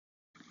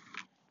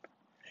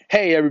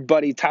Hey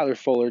everybody, Tyler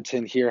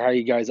Fullerton here. How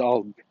you guys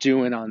all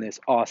doing on this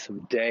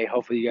awesome day?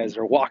 Hopefully you guys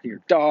are walking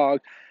your dog.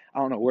 I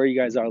don't know where you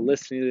guys are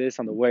listening to this,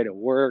 on the way to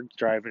work,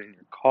 driving in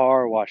your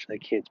car, watching the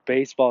kids'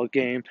 baseball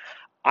game.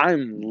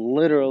 I'm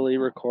literally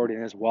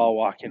recording this while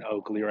walking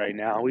Oakley right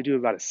now. We do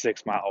about a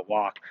 6-mile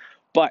walk.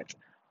 But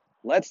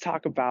let's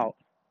talk about,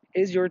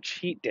 is your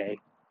cheat day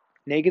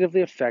negatively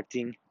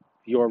affecting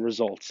your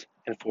results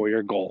and for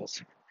your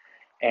goals?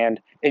 And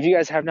if you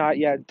guys have not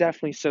yet,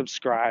 definitely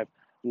subscribe,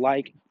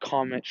 like,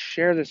 comment,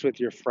 share this with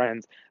your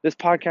friends. This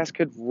podcast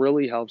could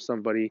really help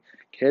somebody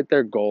hit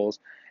their goals.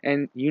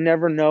 And you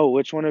never know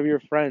which one of your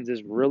friends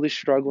is really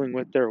struggling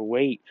with their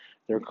weight.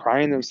 They're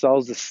crying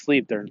themselves to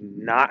sleep. They're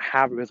not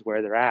happy with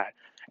where they're at.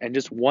 And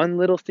just one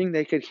little thing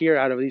they could hear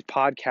out of these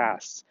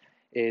podcasts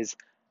is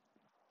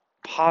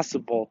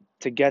possible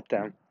to get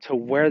them to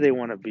where they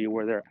want to be,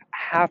 where they're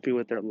happy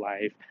with their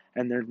life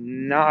and they're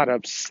not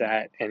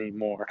upset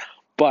anymore.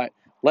 But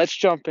let's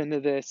jump into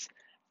this.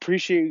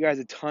 Appreciate you guys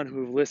a ton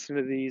who've listened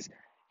to these.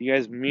 You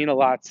guys mean a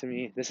lot to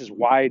me. This is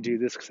why I do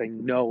this, because I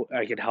know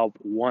I can help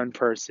one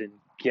person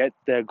get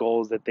the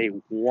goals that they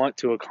want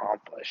to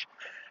accomplish.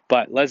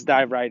 But let's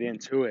dive right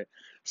into it.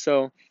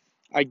 So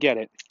I get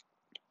it.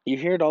 You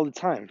hear it all the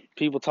time.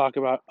 People talk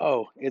about,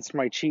 oh, it's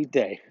my cheat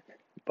day.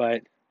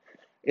 But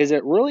is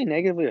it really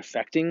negatively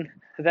affecting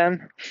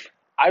them?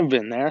 I've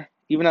been there.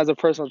 Even as a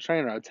personal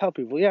trainer, I would tell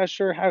people, yeah,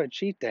 sure, have a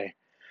cheat day.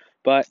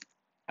 But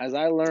as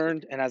I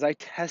learned and as I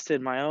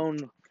tested my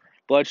own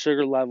blood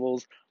sugar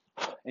levels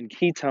and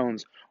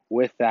ketones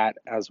with that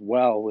as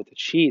well, with the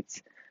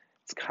cheats,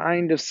 it's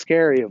kind of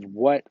scary of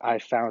what I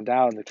found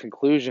out and the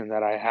conclusion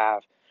that I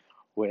have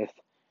with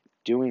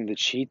doing the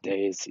cheat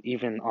days,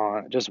 even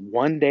on just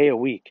one day a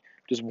week.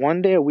 Just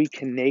one day a week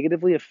can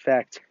negatively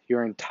affect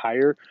your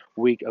entire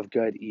week of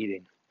good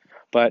eating.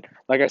 But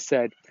like I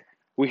said,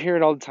 we hear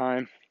it all the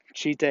time.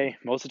 Cheat day,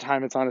 most of the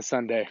time it's on a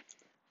Sunday.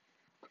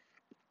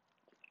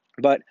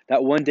 But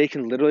that one day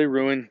can literally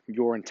ruin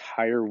your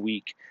entire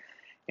week.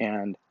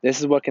 And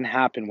this is what can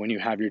happen when you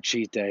have your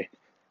cheat day.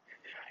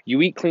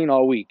 You eat clean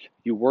all week.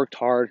 You worked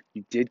hard.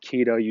 You did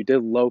keto. You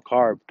did low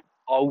carb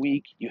all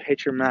week. You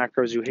hit your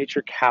macros. You hit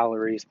your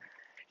calories.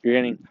 You're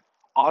getting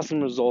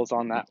awesome results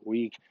on that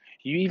week.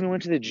 You even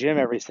went to the gym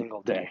every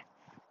single day.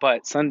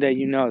 But Sunday,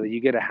 you know that you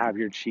get to have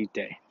your cheat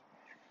day.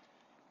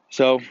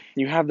 So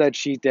you have that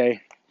cheat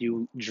day.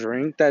 You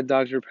drink that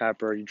Dr.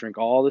 Pepper. You drink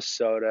all the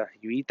soda.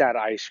 You eat that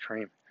ice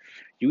cream.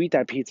 You eat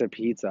that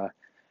pizza,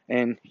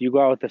 and you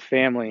go out with the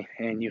family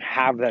and you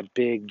have that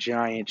big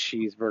giant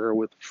cheeseburger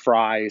with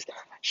fries.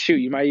 Shoot,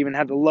 you might even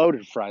have the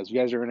loaded fries. You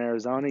guys are in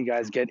Arizona, you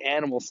guys get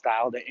animal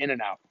style, the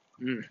In-N-Out.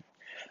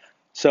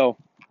 So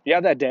you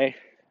have that day,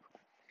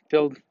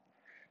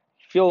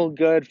 feel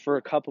good for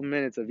a couple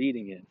minutes of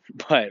eating it,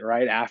 but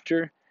right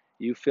after,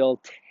 you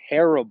feel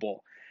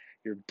terrible.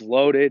 You're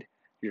bloated,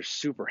 you're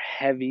super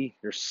heavy,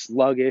 you're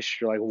sluggish.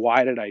 You're like,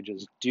 why did I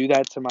just do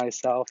that to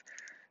myself?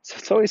 So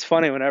it's always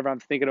funny whenever I'm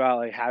thinking about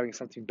like having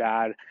something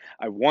bad.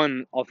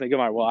 I'll think of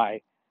my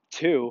why.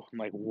 Two, I'm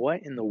like,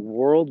 what in the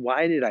world?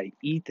 Why did I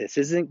eat this?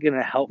 This isn't going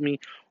to help me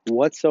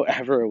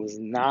whatsoever. It was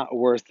not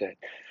worth it.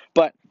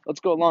 But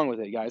let's go along with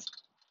it, guys.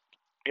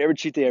 Every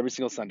cheat day, every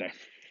single Sunday.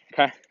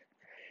 Okay?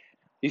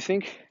 You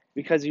think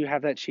because you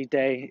have that cheat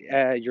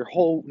day, your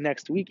whole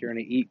next week you're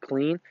going to eat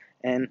clean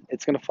and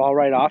it's going to fall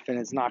right off and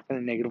it's not going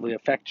to negatively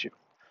affect you.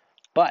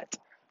 But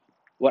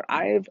what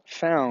I've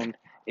found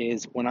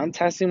is when I'm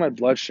testing my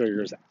blood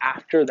sugars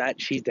after that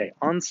cheat day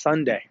on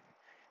Sunday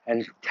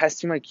and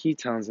testing my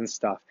ketones and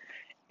stuff,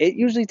 it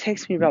usually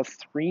takes me about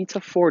 3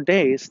 to 4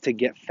 days to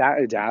get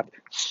fat adapt,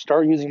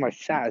 start using my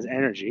fat as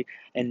energy,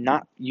 and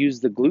not use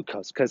the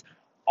glucose, because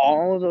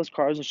all of those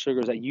carbs and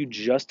sugars that you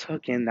just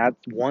took in that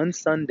one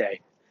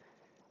Sunday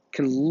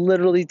can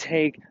literally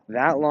take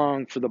that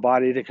long for the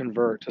body to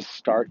convert to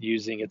start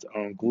using its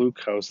own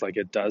glucose like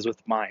it does with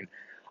mine.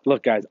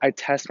 Look, guys, I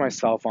test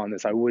myself on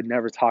this. I would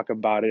never talk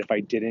about it if I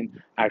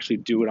didn't actually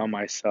do it on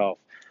myself.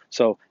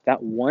 So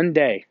that one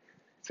day,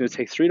 it's going to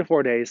take 3 to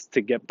 4 days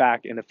to get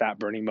back into fat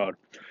burning mode.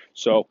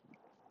 So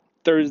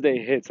Thursday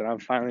hits and I'm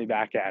finally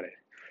back at it.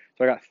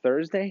 So I got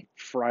Thursday,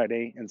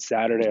 Friday, and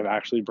Saturday of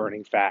actually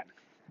burning fat.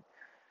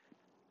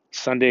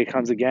 Sunday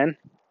comes again.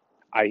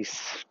 I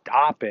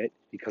stop it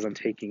because I'm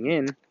taking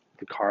in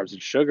the carbs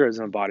and sugars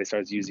and my body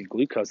starts using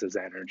glucose as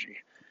energy.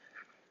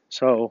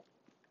 So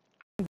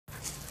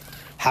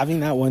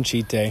having that one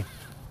cheat day,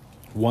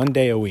 one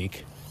day a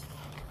week,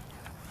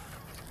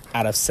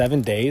 out of 7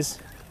 days,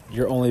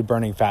 you're only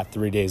burning fat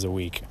 3 days a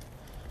week.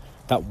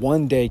 That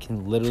one day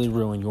can literally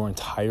ruin your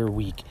entire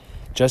week.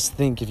 Just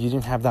think, if you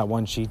didn't have that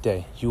one cheat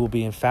day, you will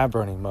be in fat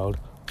burning mode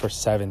for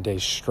 7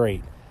 days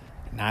straight,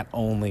 not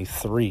only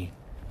 3.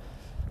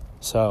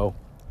 So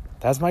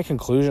that's my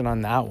conclusion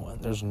on that one.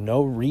 There's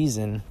no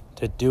reason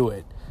to do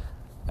it.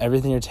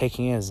 Everything you're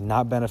taking in is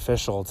not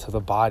beneficial to the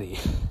body.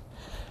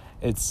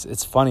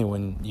 It's funny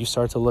when you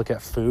start to look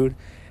at food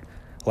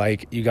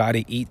like you got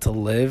to eat to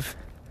live,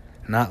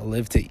 not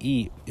live to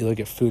eat. You look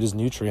at food as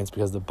nutrients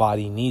because the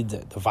body needs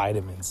it, the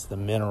vitamins, the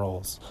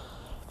minerals,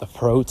 the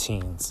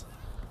proteins.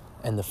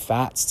 and the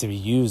fats to be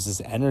used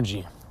as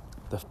energy,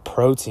 the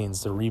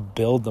proteins to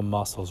rebuild the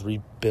muscles,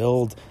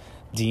 rebuild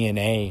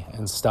DNA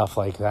and stuff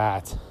like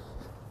that.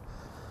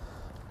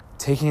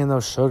 Taking in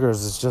those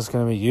sugars is just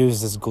going to be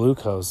used as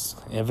glucose.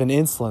 You have an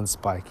insulin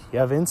spike. You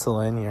have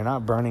insulin, you're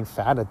not burning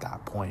fat at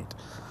that point.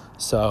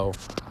 So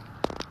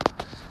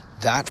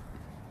that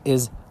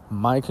is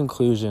my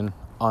conclusion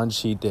on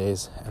cheat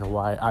days and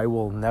why I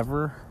will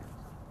never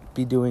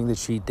be doing the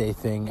cheat day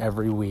thing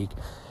every week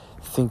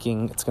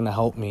thinking it's going to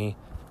help me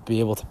be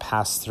able to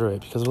pass through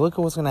it. Because look at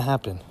what's going to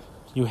happen.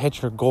 You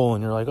hit your goal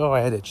and you're like, oh,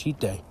 I had a cheat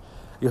day.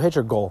 You hit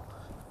your goal.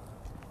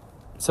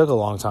 It took a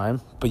long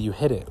time, but you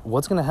hit it.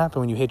 What's going to happen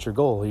when you hit your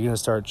goal? Are you going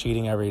to start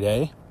cheating every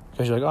day?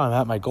 Because you're like, oh, I'm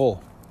at my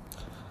goal.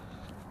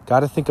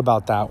 Got to think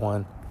about that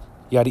one.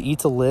 You got to eat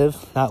to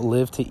live, not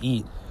live to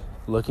eat.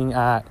 Looking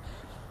at,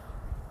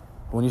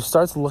 when you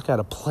start to look at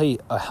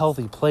a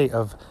healthy plate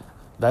of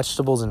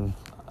vegetables and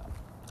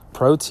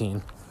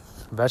protein,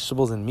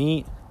 vegetables and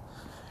meat,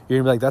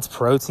 you're going to be like, that's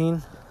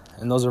protein.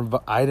 And those are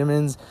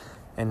vitamins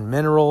and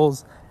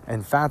minerals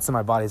and fats that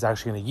my body is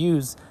actually going to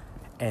use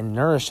and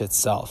nourish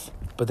itself.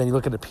 But then you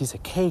look at a piece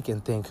of cake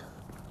and think,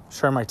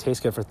 sure, it might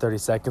taste good for 30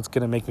 seconds. It's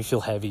going to make me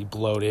feel heavy,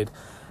 bloated.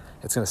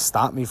 It's going to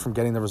stop me from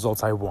getting the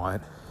results I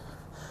want.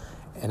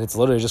 And it's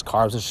literally just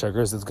carbs and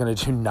sugars. It's going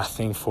to do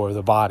nothing for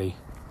the body.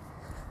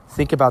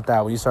 Think about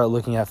that when you start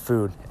looking at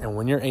food. And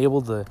when you're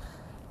able to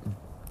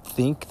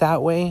think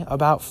that way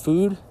about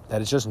food,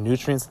 that it's just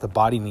nutrients that the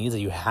body needs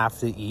that you have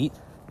to eat,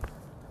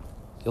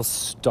 you'll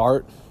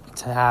start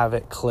to have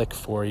it click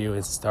for you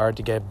and start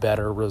to get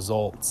better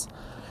results.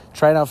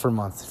 Try it out for a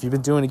month. If you've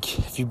been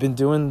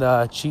doing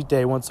the cheat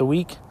day once a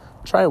week,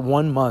 try it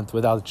 1 month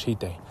without a cheat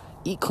day.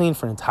 Eat clean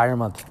for an entire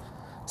month.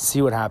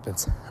 See what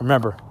happens.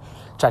 Remember,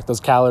 track those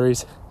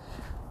calories.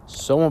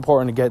 So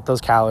important to get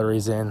those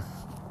calories in.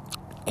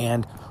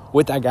 And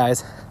with that,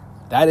 guys,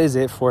 that is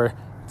it for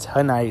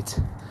tonight.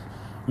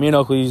 Me and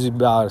Oakley usually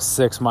about a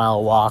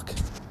 6-mile walk.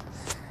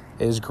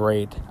 It is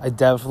great. I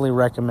definitely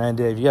recommend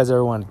it. If you guys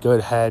ever want a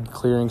good head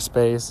clearing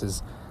space,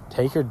 is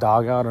take your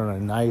dog out on a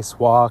nice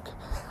walk.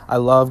 I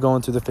love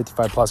going through the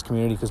 55 plus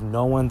community because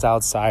no one's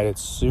outside.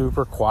 It's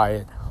super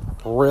quiet,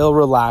 real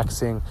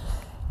relaxing,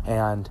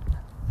 and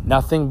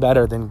nothing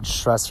better than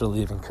stress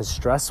relieving because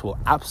stress will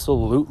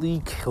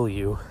absolutely kill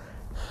you.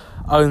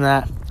 Other than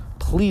that,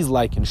 please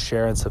like and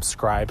share and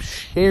subscribe.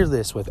 Share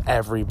this with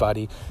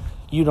everybody.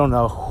 You don't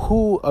know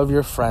who of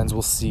your friends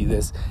will see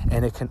this,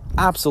 and it can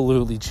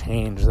absolutely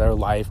change their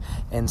life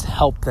and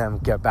help them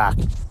get back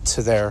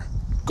to their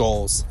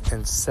goals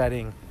and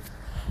setting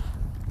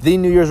the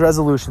New Year's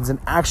resolutions and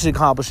actually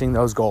accomplishing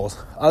those goals.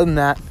 Other than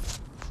that,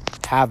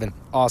 have an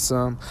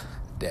awesome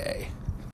day.